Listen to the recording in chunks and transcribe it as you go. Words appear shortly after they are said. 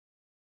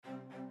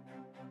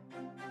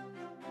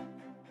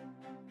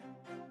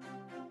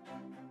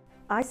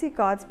I see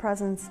God's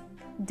presence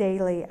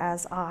daily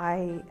as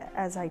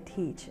I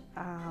teach.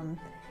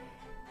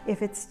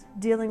 If it's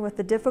dealing with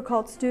the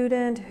difficult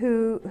student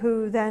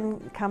who then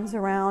comes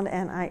around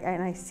and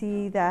I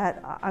see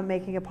that I'm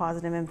making a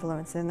positive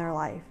influence in their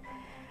life.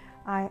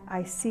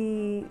 I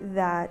see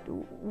that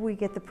we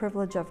get the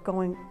privilege of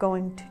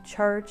going to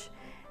church,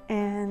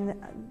 and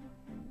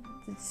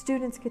the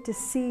students get to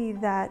see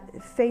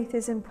that faith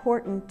is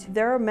important.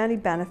 There are many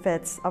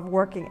benefits of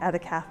working at a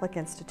Catholic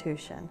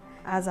institution.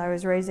 As I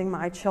was raising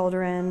my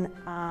children,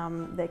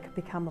 they could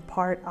become a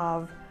part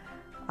of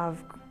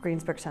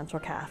Greensburg Central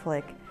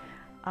Catholic.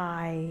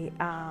 I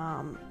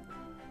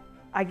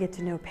get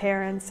to know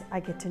parents, I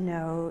get to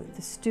know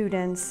the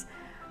students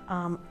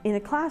in a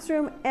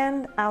classroom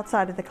and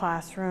outside of the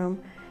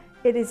classroom.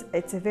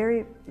 It's a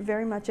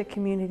very much a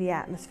community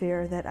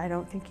atmosphere that I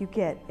don't think you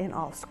get in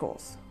all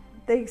schools.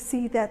 They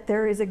see that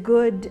there is a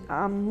good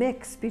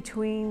mix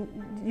between,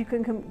 you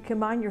can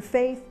combine your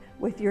faith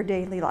with your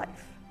daily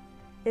life.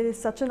 It is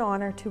such an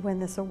honor to win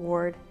this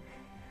award.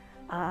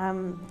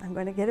 I'm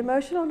going to get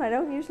emotional, and I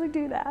don't usually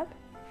do that.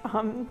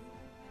 I'm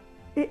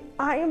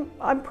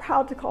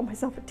proud to call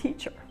myself a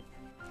teacher.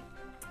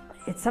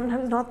 It's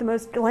sometimes not the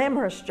most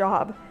glamorous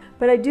job,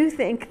 but I do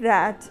think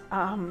that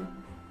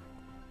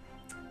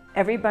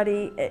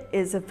everybody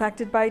is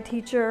affected by a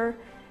teacher.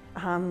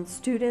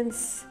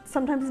 Students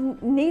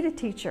sometimes need a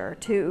teacher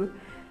to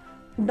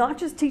not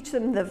just teach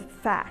them the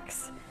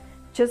facts,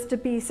 just to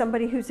be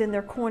somebody who's in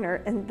their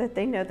corner, and that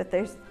they know that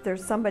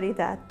there's somebody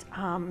that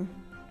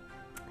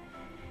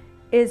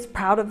is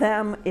proud of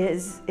them,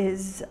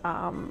 is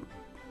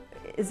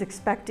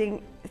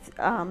expecting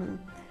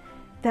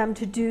them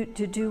to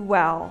do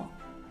well.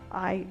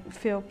 I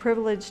feel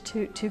privileged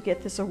to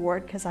get this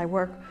award because I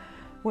work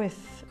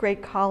with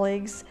great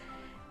colleagues,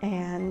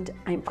 and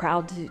I'm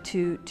proud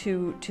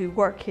to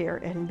work here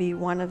and be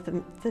one of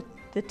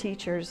the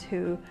teachers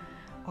who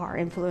are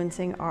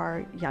influencing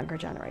our younger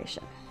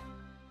generation.